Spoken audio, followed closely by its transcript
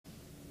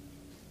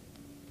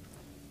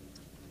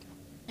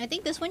I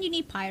think this one you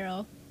need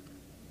pyro.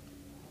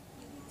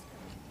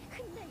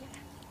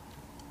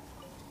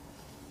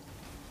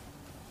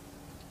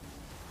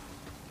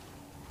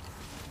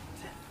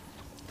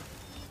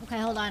 Okay,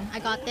 hold on. I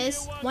got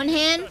this. One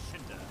hand.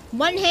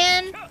 One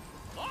hand.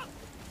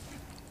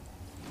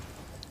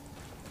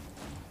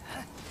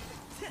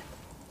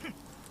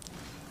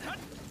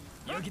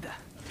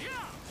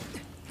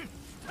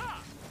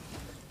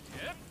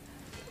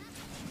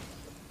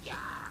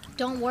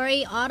 Don't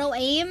worry, auto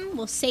aim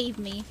will save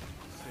me.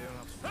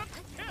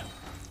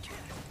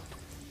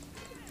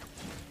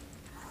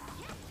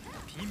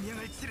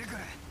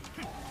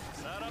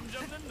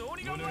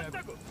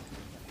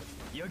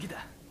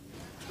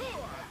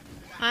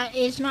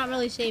 It's not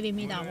really saving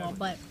me that well,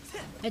 but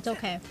it's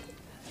okay.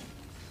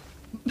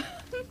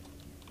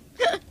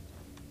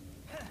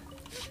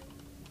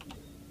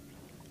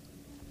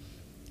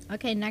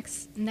 Okay,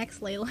 next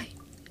Lele.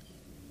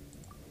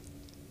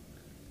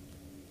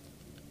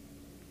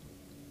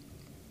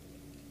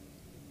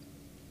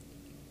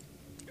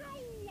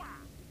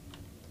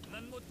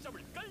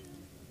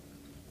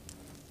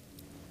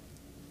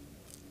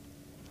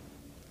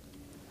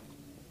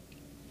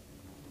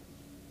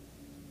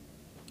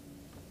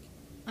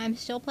 I'm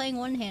still playing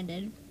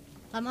one-handed.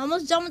 I'm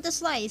almost done with the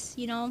slice,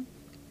 you know.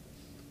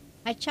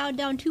 I chowed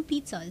down 2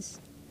 pizzas.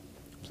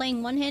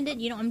 Playing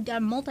one-handed, you know, I'm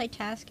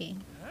multitasking.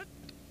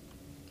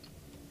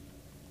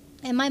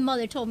 And my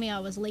mother told me I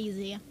was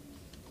lazy.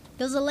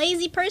 Does a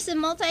lazy person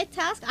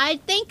multitask? I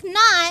think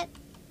not.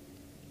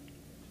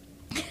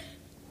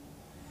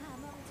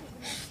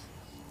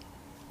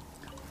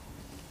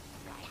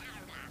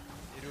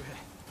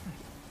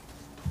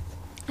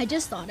 I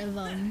just thought of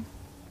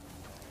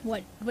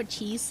what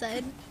Cheese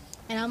said,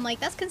 and I'm like,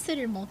 that's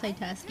considered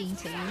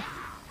multitasking too,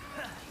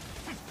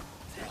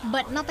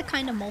 but not the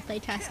kind of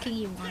multitasking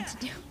you want to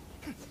do.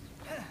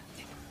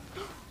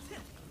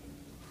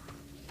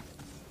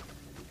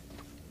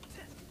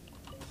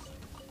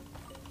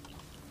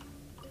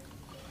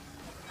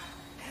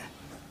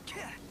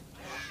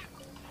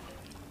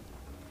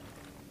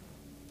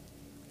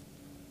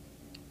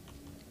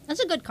 That's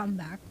a good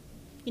comeback,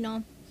 you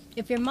know.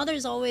 If your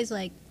mother's always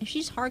like, if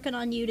she's harking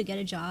on you to get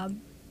a job,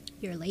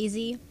 you're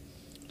lazy,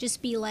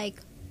 just be like,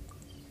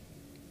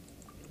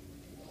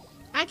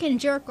 I can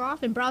jerk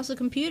off and browse the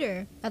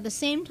computer at the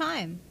same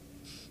time.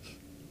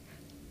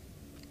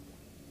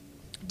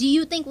 Do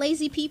you think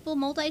lazy people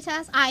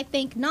multitask? I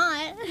think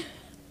not.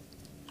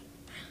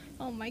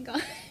 Oh my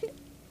god.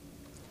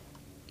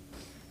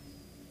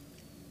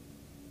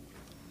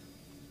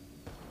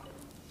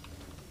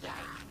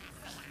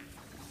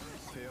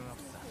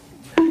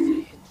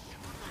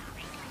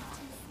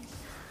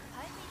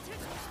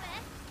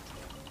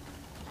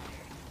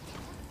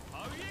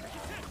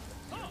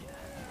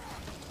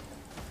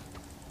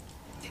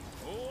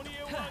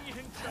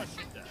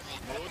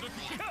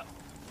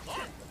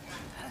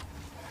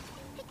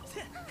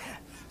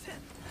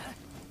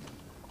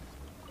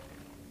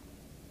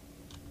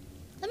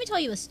 Let me tell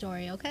you a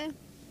story, okay?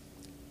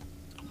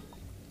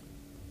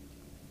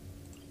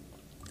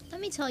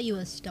 Let me tell you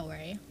a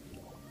story.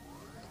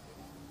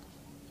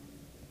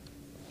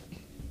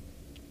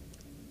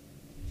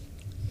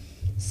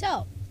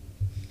 So,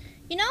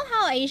 you know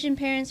how Asian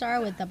parents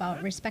are with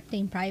about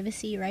respecting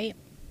privacy, right?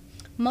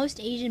 Most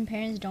Asian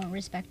parents don't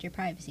respect your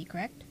privacy,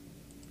 correct?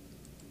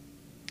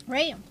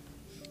 Right?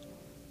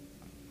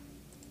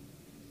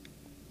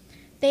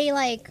 They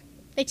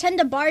tend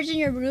to barge in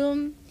your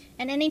room,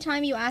 and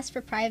anytime you ask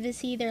for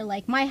privacy, they're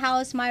like, my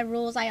house, my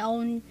rules, I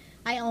own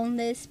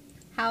this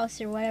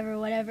house or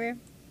whatever,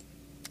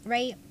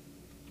 right?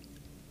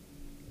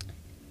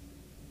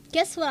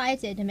 Guess what I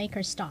did to make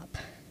her stop?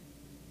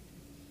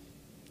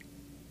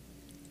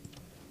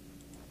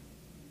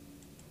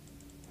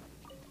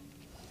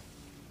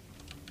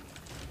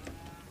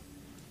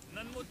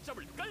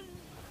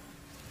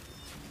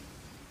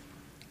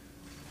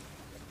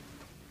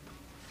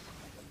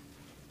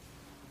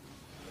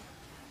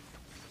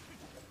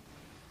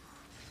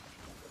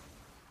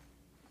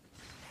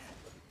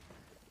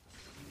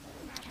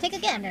 Take a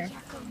gander.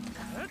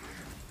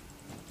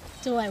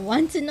 Do I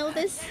want to know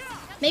this?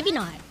 Maybe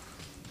not.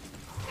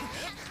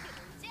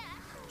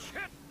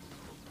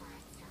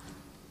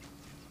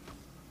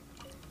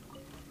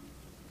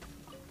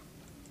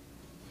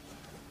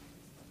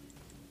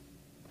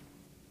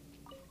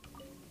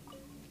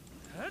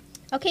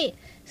 Okay,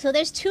 so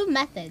there's 2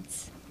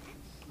 methods.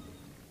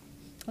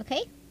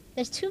 Okay?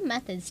 There's 2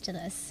 methods to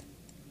this.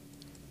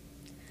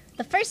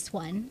 The first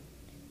one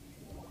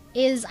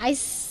is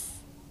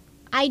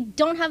I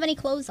don't have any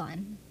clothes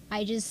on.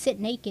 I just sit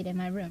naked in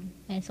my room.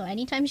 And so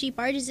anytime she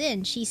barges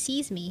in, she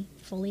sees me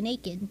fully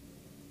naked.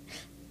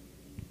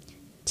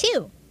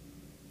 2.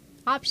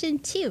 Option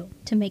 2,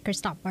 to make her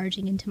stop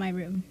barging into my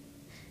room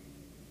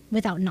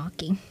without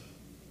knocking.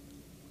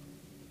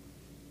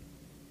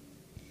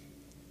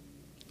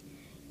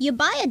 You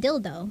buy a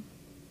dildo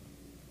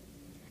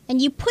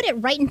and you put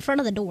it right in front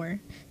of the door,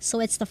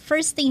 so it's the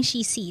first thing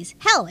she sees.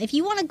 Hell, if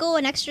you want to go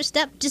an extra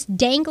step, just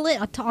dangle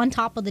it on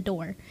top of the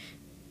door.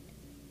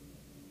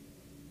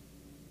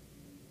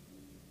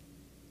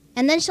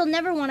 And then she'll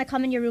never want to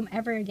come in your room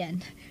ever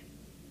again.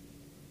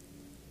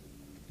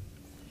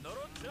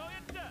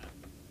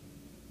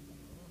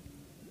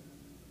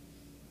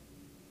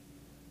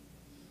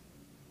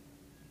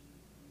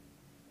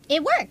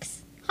 It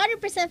works.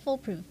 100%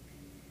 foolproof.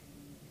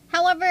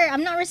 However,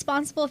 I'm not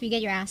responsible if you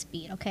get your ass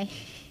beat, okay?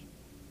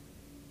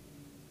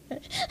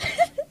 This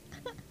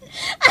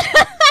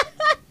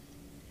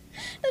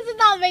does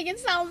not make it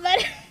sound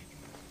better.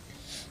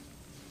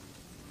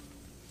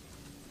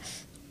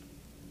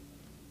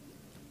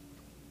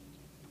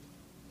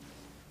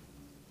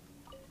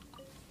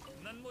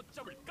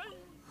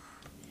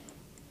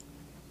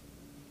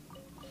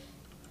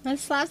 And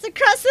slaps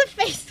across the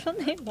face when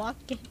they walk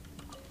in.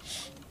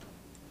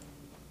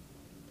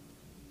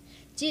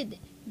 Dude.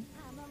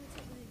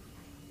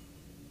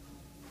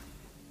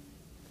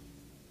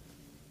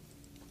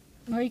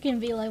 Or you can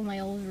be like my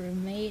old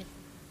roommate.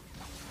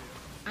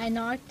 I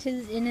knocked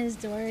in his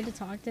door to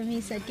talk to him.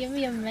 He said, "Give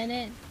me a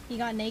minute." He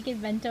got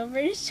naked, bent over,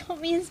 and showed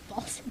me his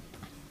balls and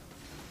butt.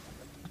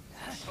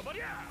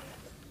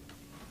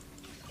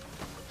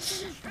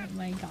 Oh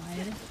my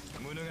god.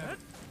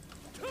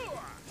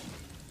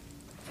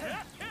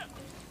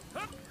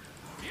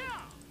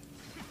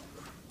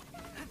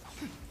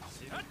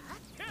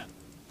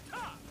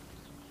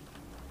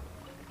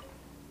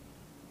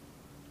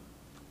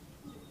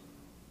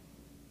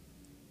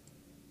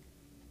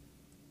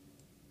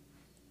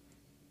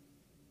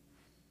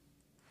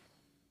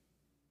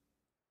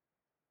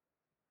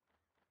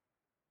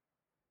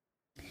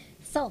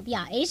 So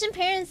yeah, Asian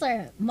parents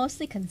are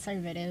mostly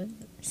conservative,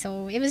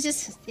 so it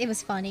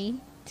was funny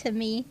to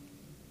me.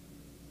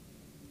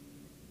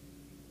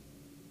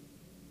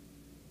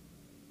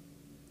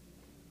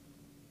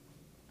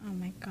 Oh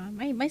my god,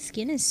 my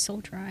skin is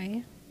so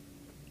dry.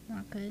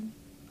 Not good.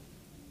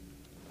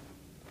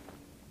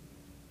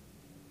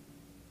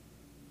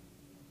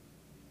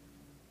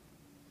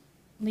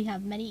 We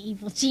have many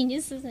evil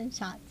geniuses in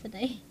chat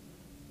today.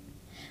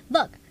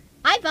 Look,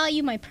 I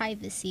value my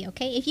privacy,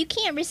 okay? If you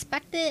can't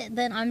respect it,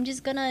 then I'm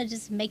just gonna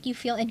make you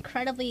feel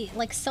incredibly,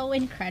 like, so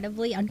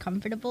incredibly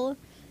uncomfortable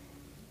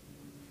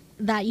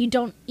that you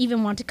don't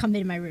even want to come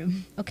in my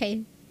room,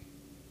 okay?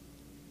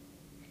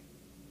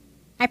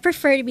 I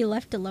prefer to be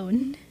left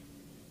alone.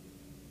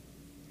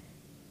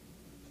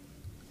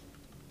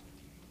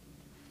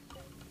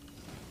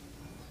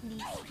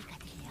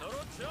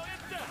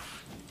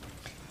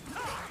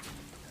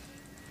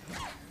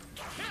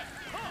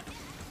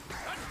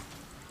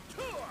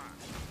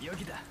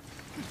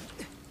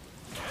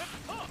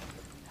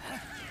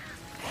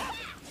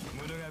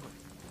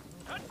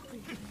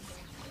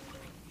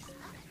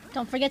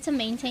 Don't forget to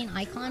maintain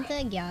eye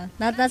contact. Yeah,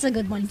 that's a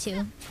good one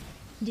too.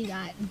 Do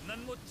that.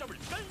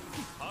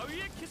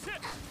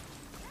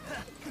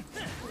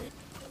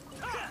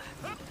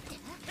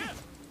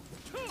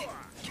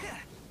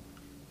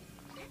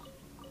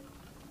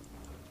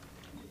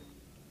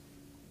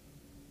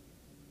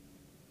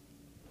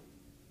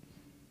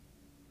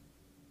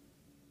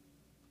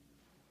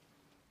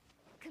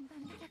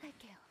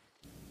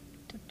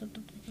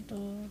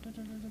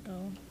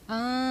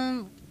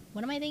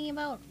 What am I thinking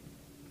about?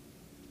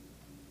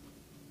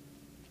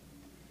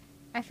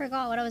 I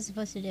forgot what I was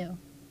supposed to do.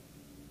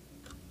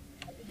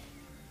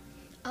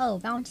 Oh,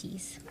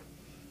 bounties.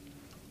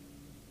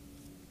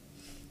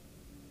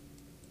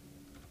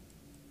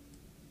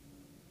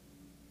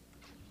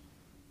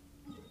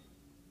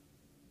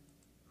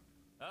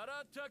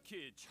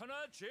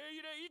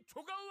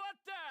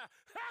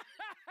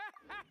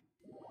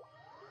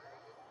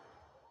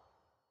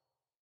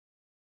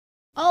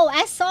 Oh,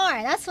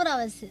 SR! That's what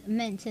I was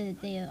meant to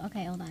do.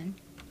 Okay, hold on.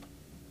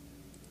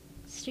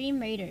 Stream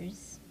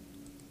Raiders.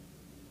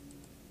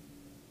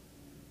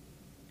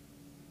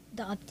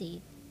 The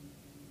update.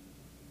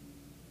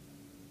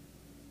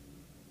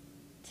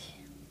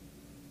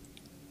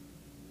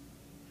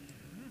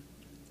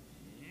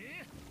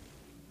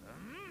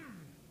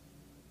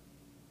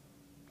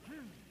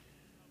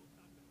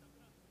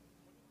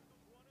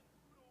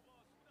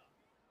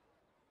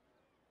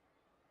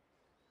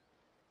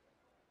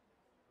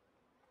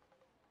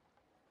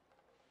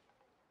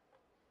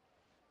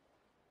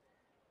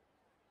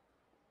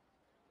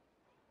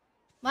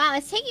 Wow,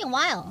 it's taking a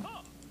while.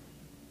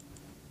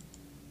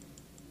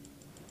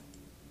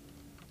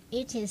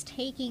 It is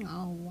taking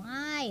a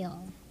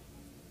while.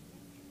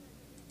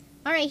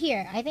 Alright,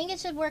 here. I think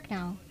it should work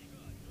now.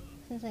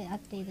 Since I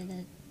updated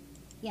it.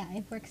 Yeah,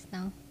 it works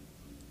now.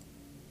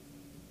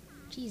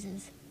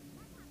 Jesus.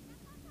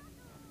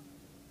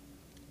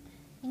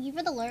 Thank you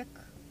for the lurk.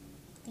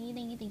 Thank you,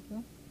 thank you, thank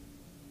you.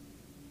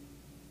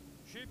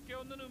 쉽게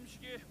얻는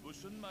음식에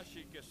무슨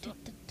맛이 있겠어?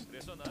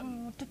 그래서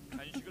난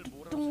간식을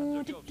뭐라고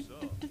산 적이 없어.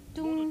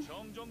 모두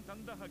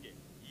정정당당하게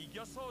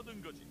이겨서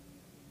얻은 거지.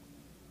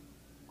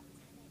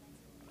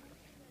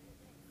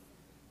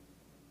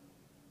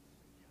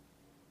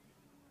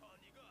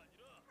 아니가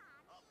아니라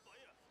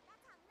아빠야. 나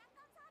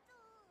장난감 사줘.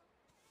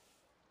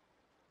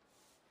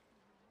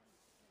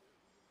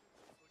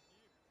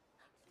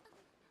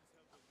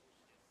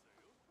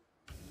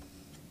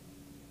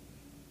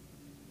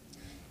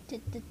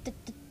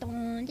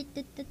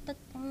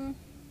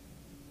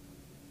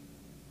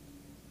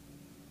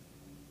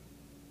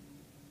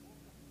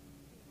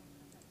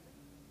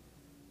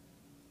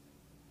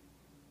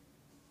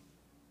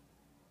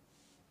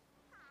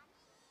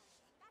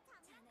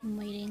 I'm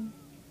waiting.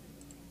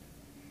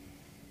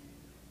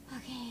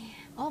 Okay.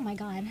 Oh my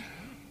god.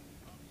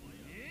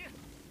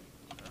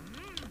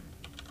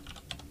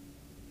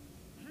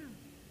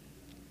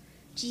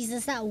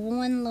 Jesus, that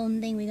one lone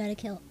thing we gotta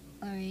kill.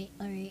 Alright,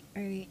 alright,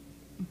 alright.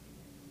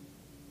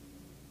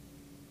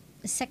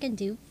 A second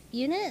dupe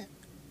unit?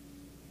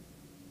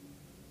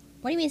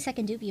 What do you mean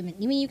second dupe unit?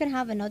 You mean you can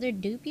have another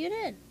dupe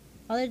unit?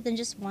 Other than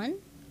just one?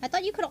 I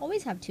thought you could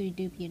always have 2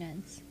 dupe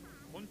units.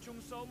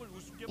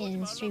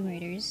 In Stream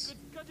Raiders.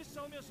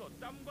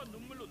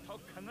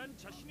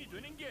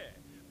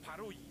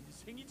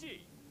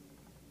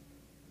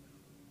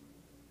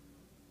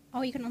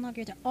 Oh, you can unlock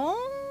your...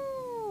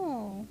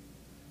 Oh!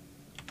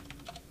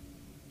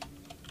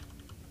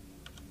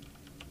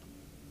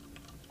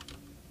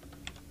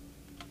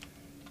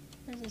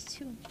 There's this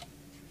too.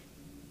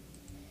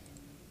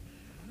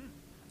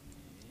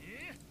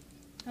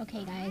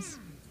 Okay, guys.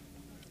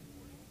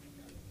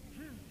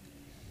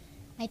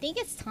 I think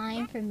it's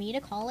time for me to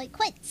call it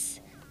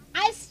quits.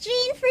 I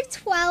streamed for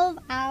 12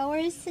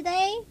 hours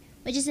today,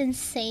 which is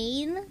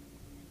insane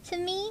to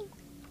me.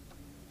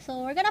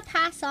 So we're gonna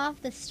pass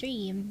off the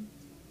stream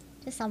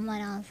to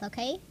someone else,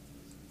 okay?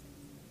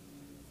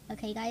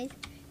 Okay, guys.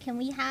 Can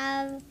we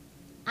have...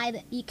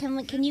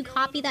 Can you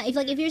copy that?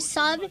 If you're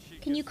sub,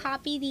 can you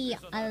copy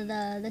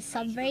the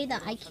sub raid, the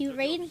Aicute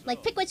raid?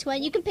 Like, pick which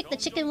one. You can pick the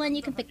chicken one,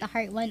 you can pick the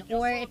heart one,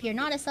 or if you're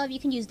not a sub, you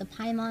can use the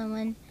Paimon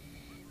one.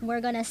 We're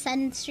gonna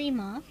send stream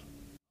off.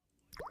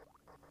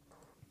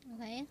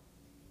 Okay.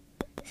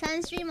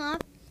 Send stream off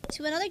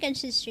to another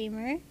Genshin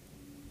streamer.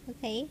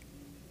 Okay.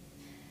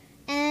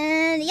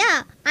 And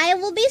yeah, I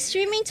will be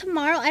streaming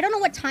tomorrow. I don't know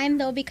what time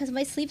though, because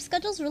my sleep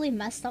schedule's really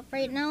messed up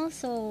right now.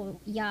 So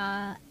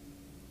yeah.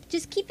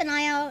 Just keep an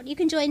eye out. You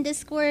can join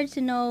Discord to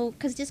know,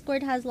 because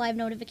Discord has live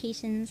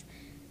notifications.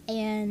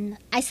 And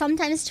I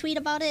sometimes tweet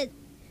about it.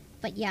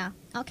 But yeah,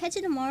 I'll catch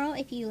you tomorrow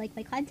if you like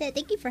my content.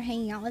 Thank you for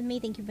hanging out with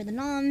me. Thank you for the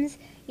noms.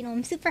 You know,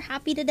 I'm super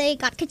happy today.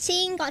 Got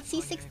Kaching, got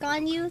C6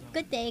 Ganyu.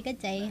 Good day, good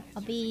day.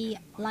 I'll be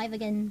live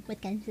again with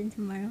Genshin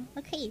tomorrow.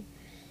 Okay.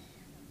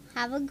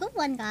 Have a good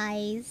one,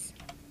 guys.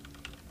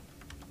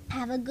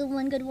 Have a good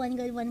one, good one,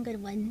 good one,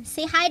 good one.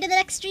 Say hi to the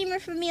next streamer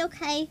for me,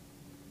 okay?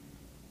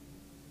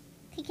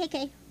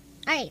 KKK.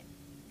 Alright.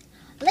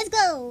 Let's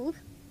go!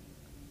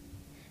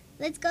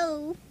 Let's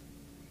go!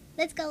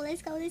 Let's go,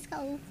 let's go, let's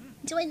go.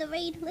 Join the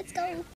raid, let's go!